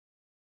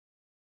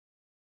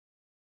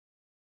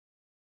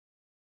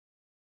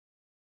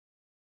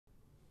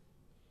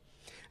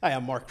Hi,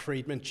 I'm Mark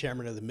Friedman,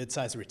 chairman of the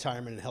Midsize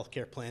Retirement and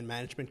Healthcare Plan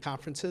Management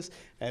Conferences.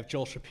 I have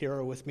Joel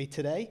Shapiro with me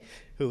today,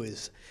 who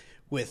is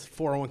with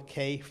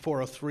 401k,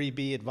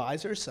 403b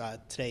advisors.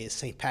 Today is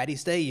St.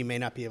 Patty's Day. You may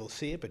not be able to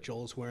see it, but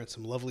Joel is wearing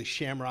some lovely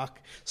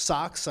shamrock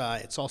socks.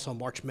 It's also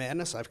March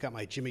Madness. I've got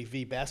my Jimmy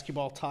V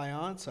basketball tie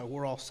on, so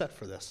we're all set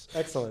for this.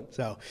 Excellent.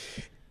 So,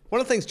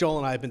 one of the things Joel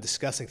and I have been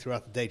discussing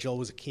throughout the day, Joel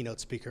was a keynote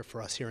speaker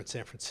for us here in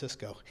San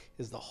Francisco,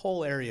 is the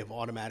whole area of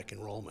automatic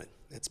enrollment.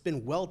 It's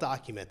been well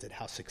documented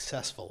how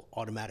successful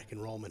automatic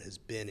enrollment has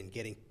been in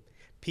getting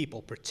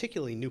people,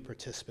 particularly new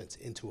participants,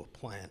 into a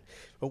plan.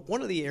 But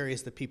one of the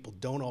areas that people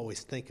don't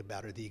always think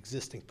about are the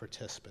existing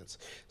participants.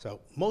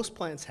 So most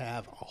plans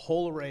have a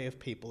whole array of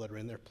people that are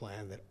in their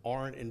plan that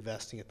aren't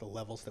investing at the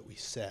levels that we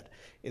set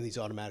in these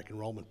automatic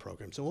enrollment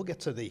programs. And we'll get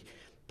to the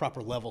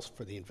proper levels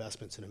for the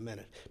investments in a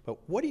minute. But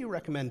what do you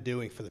recommend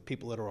doing for the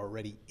people that are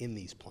already in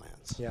these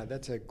plans? Yeah,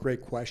 that's a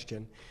great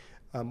question.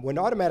 When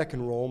automatic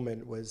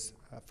enrollment was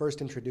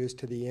first introduced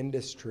to the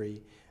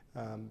industry,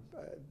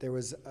 there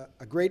was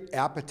a great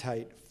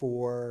appetite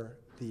for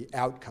the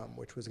outcome,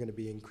 which was going to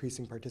be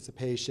increasing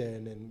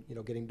participation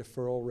and getting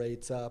deferral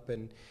rates up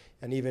and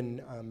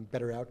even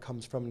better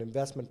outcomes from an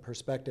investment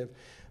perspective.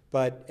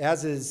 But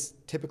as is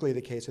typically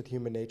the case with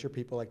human nature,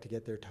 people like to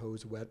get their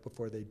toes wet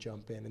before they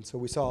jump in. And so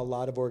we saw a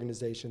lot of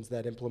organizations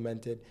that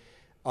implemented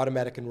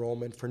automatic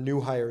enrollment for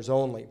new hires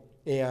only.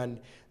 And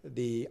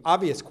the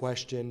obvious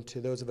question to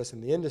those of us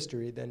in the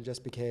industry then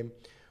just became,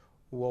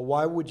 well,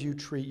 why would you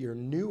treat your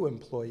new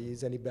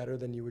employees any better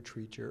than you would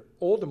treat your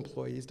old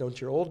employees? Don't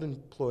your old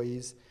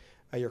employees,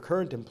 your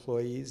current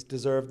employees,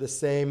 deserve the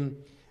same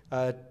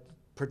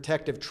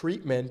protective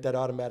treatment that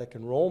automatic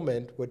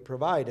enrollment would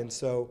provide? And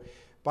so,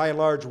 by and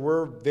large,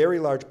 we're very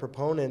large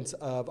proponents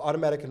of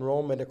automatic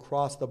enrollment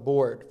across the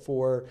board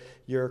for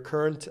your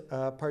current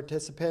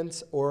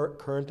participants or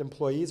current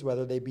employees,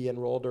 whether they be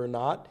enrolled or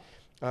not,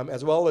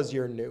 as well as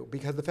your new.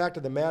 Because the fact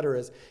of the matter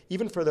is,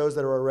 even for those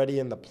that are already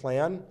in the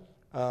plan,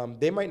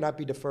 they might not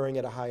be deferring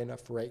at a high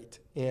enough rate.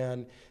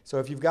 And so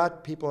if you've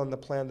got people in the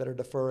plan that are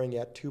deferring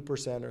at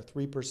 2% or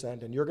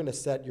 3%, and you're going to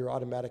set your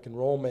automatic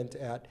enrollment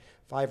at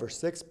 5 or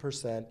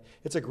 6%,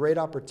 it's a great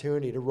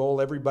opportunity to roll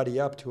everybody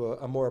up to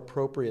a more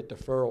appropriate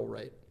deferral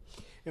rate.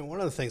 And one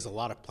of the things a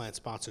lot of plan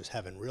sponsors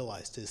haven't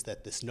realized is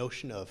that this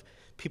notion of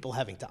people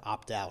having to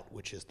opt out,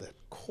 which is the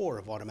core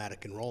of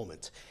automatic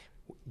enrollment,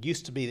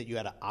 used to be that you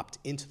had to opt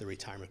into the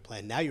retirement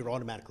plan. Now you're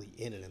automatically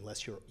in it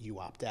unless you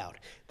opt out.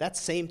 That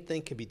same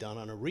thing can be done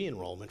on a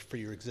re-enrollment for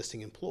your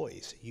existing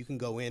employees. You can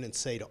go in and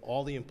say to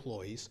all the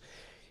employees,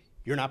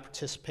 you're not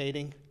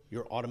participating,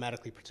 you're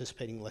automatically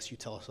participating unless you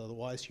tell us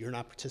otherwise. You're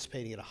not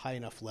participating at a high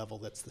enough level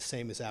that's the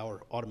same as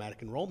our automatic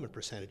enrollment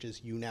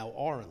percentages. You now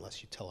are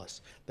unless you tell us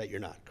that you're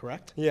not,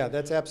 correct? Yeah,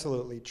 that's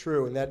absolutely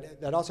true. And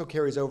that also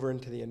carries over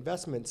into the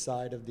investment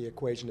side of the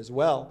equation as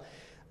well.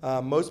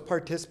 Most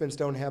participants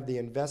don't have the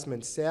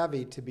investment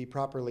savvy to be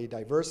properly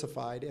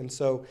diversified. And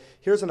so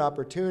here's an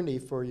opportunity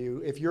for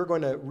you. If you're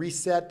going to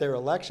reset their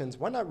elections,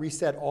 why not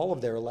reset all of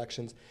their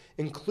elections,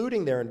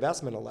 including their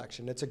investment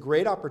election? It's a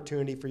great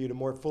opportunity for you to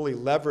more fully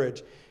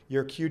leverage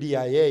your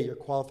QDIA, your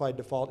qualified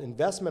default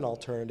investment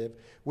alternative,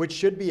 which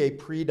should be a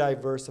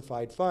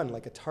pre-diversified fund,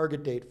 like a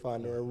target date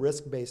fund or a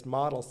risk-based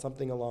model,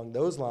 something along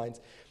those lines.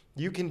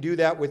 You can do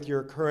that with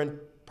your current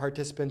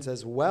participants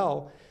as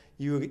well.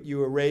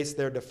 You erase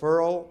their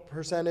deferral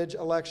percentage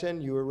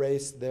election, you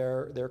erase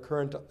their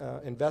current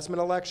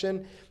investment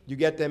election, you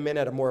get them in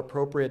at a more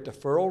appropriate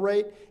deferral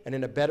rate and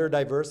in a better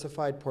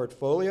diversified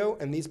portfolio,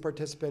 and these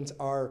participants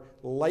are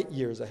light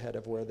years ahead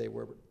of where they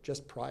were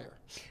just prior.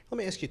 Let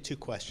me ask you two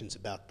questions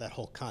about that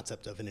whole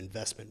concept of an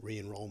investment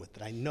re-enrollment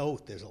that I know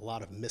there's a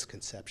lot of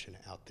misconception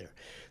out there.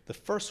 The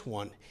first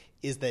one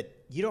is that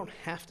you don't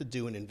have to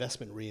do an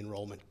investment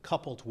re-enrollment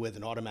coupled with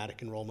an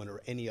automatic enrollment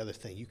or any other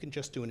thing. You can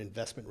just do an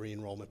investment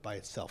re-enrollment by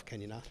itself,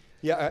 can you not?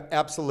 Yeah,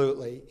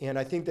 absolutely. And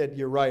I think that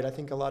you're right. I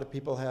think a lot of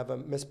people have a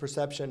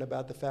misperception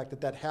about the fact that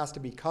that has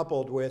to be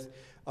coupled with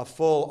a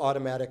full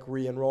automatic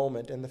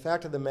re-enrollment. And the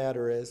fact of the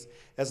matter is,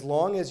 as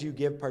long as you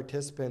give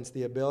participants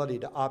the ability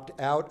to opt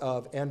out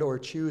of and or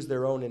choose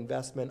their own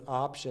investment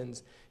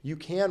options, you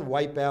can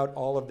wipe out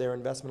all of their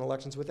investment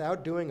elections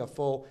without doing a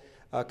full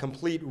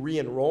complete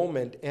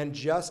re-enrollment and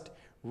just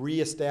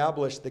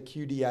reestablish the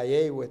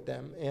QDIA with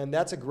them. And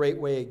that's a great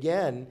way,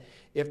 again,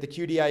 if the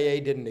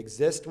QDIA didn't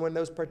exist when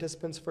those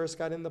participants first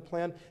got in the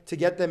plan, to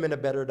get them in a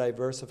better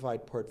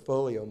diversified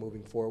portfolio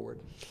moving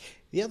forward.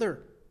 The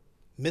other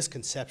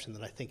misconception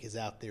that I think is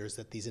out there is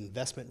that these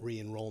investment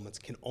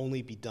re-enrollments can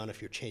only be done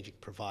if you're changing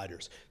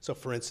providers. So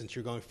for instance,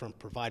 you're going from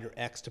provider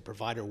X to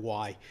provider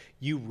Y,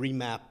 you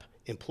remap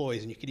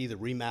employees, and you could either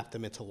remap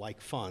them into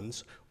like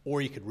funds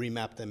or you could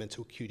remap them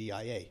into a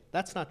QDIA.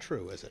 That's not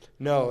true, is it?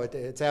 No,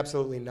 it's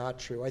absolutely not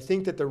true. I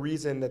think that the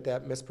reason that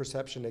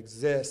misperception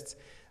exists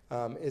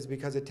is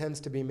because it tends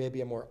to be maybe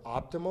a more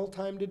optimal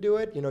time to do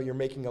it. You're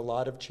making a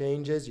lot of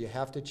changes. You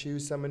have to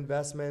choose some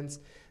investments.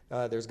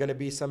 There's going to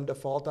be some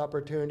default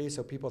opportunity,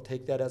 so people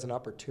take that as an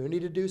opportunity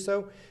to do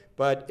so,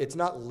 but it's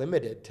not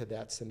limited to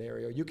that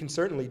scenario. You can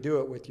certainly do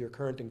it with your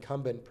current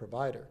incumbent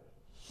provider.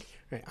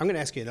 Right. I'm going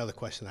to ask you another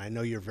question that I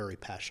know you're very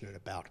passionate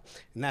about,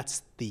 and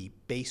that's the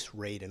base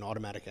rate and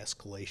automatic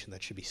escalation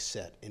that should be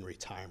set in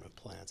retirement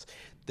plans.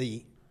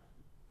 The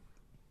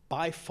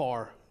by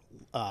far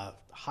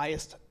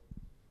highest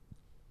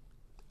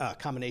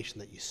combination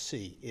that you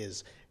see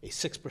is a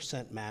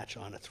 6% match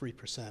on a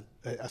 3%,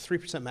 a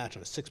 3% match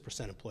on a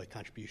 6% employee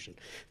contribution,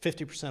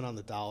 50% on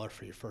the dollar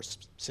for your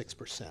first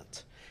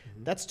 6%.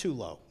 That's too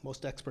low.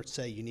 Most experts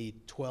say you need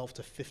 12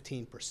 to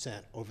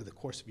 15% over the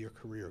course of your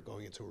career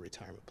going into a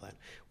retirement plan.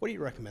 What do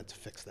you recommend to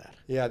fix that?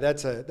 Yeah,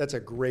 that's a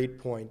great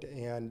point.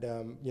 And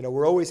you know,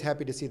 we're always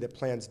happy to see that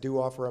plans do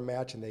offer a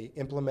match and they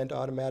implement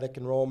automatic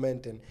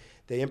enrollment and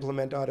they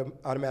implement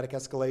automatic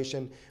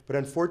escalation. But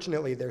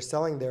unfortunately, they're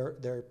selling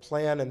their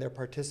plan and their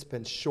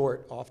participants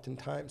short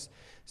oftentimes.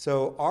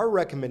 So our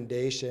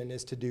recommendation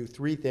is to do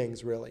three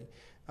things really.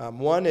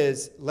 One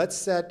is, let's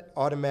set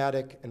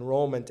automatic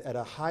enrollment at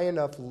a high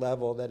enough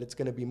level that it's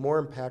going to be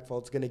more impactful.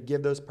 It's going to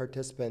give those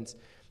participants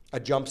a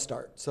jump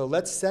start. So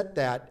let's set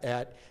that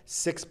at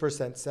 6%,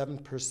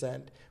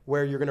 7%,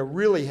 where you're going to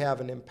really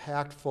have an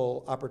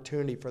impactful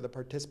opportunity for the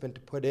participant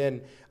to put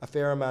in a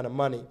fair amount of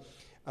money.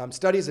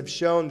 Studies have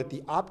shown that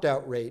the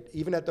opt-out rate,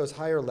 even at those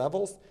higher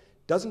levels,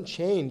 doesn't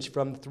change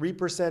from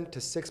 3% to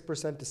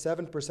 6% to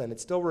 7%. It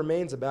still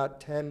remains about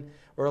 10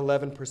 or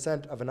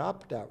 11% of an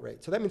opt-out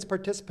rate. So that means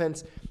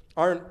participants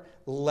aren't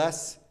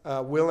less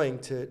willing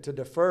to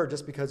defer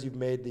just because you've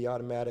made the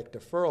automatic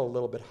deferral a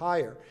little bit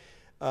higher.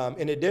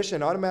 In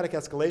addition, automatic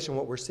escalation,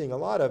 what we're seeing a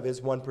lot of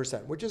is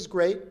 1%, which is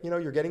great. You know,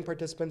 you're getting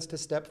participants to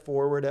step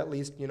forward at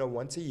least, you know,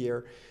 once a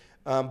year.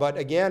 But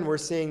again, we're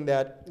seeing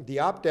that the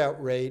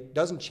opt-out rate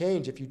doesn't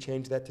change if you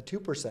change that to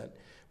 2%.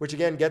 Which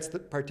again gets the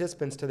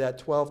participants to that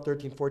 12,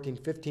 13, 14,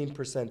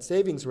 15%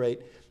 savings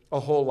rate a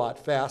whole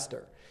lot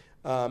faster.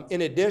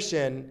 In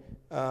addition,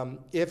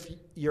 if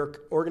your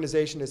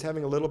organization is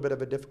having a little bit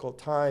of a difficult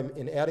time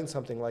in adding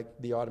something like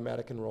the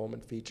automatic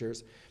enrollment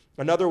features,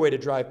 another way to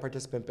drive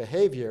participant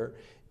behavior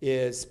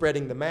is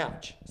spreading the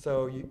match.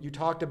 So you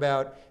talked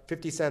about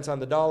 50 cents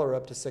on the dollar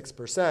up to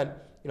 6%.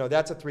 You know,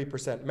 that's a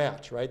 3%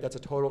 match, right? That's a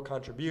total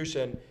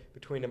contribution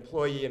between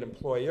employee and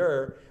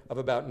employer of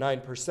about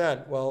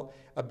 9%. Well,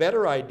 a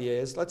better idea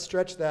is let's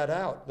stretch that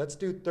out. Let's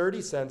do 30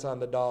 cents on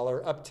the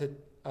dollar up to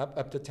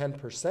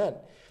 10%.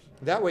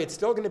 That way, it's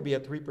still going to be a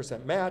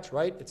 3% match,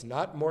 right? It's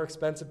not more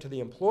expensive to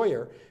the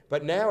employer,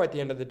 but now at the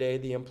end of the day,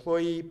 the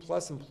employee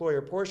plus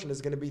employer portion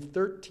is going to be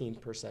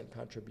 13%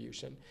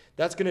 contribution.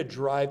 That's going to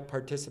drive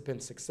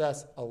participant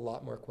success a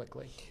lot more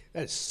quickly.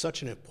 That is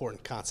such an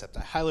important concept.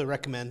 I highly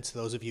recommend to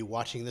those of you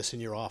watching this in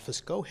your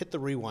office, go hit the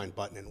rewind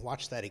button and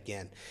watch that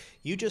again.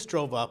 You just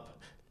drove up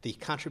the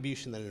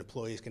contribution that an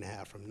employee is going to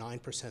have from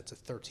 9% to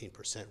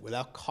 13%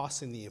 without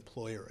costing the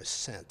employer a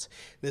cent.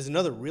 There's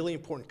another really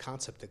important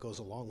concept that goes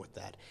along with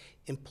that.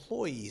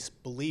 Employees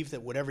believe that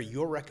whatever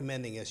you're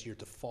recommending as your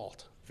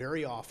default,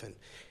 very often,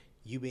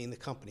 you being the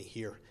company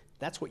here,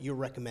 that's what you're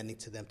recommending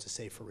to them to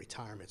save for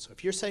retirement. So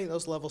if you're setting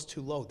those levels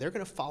too low, they're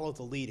going to follow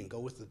the lead and go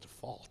with the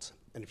default.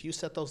 And if you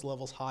set those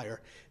levels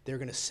higher, they're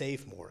going to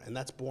save more. And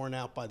that's borne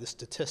out by the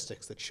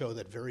statistics that show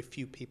that very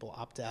few people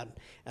opt out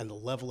and the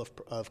level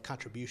of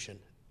contribution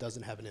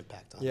doesn't have an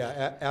impact on that.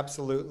 Yeah,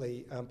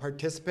 absolutely.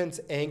 Participants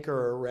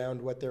anchor around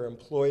what their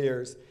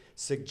employers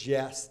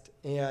suggest.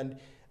 And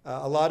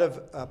a lot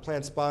of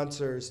plan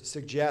sponsors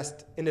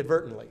suggest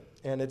inadvertently,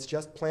 and it's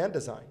just plan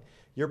design.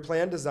 Your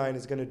plan design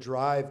is going to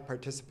drive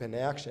participant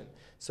action.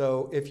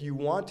 So if you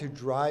want to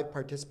drive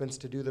participants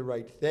to do the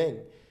right thing,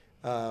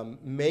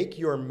 make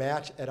your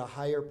match at a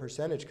higher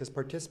percentage, because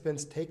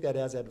participants take that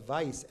as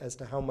advice as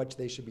to how much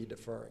they should be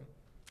deferring.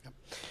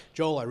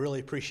 Joel, I really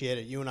appreciate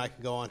it. You and I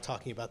can go on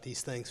talking about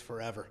these things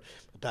forever.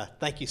 But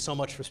thank you so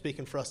much for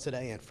speaking for us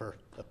today and for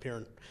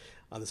appearing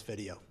on this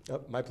video.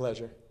 Oh, my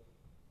pleasure.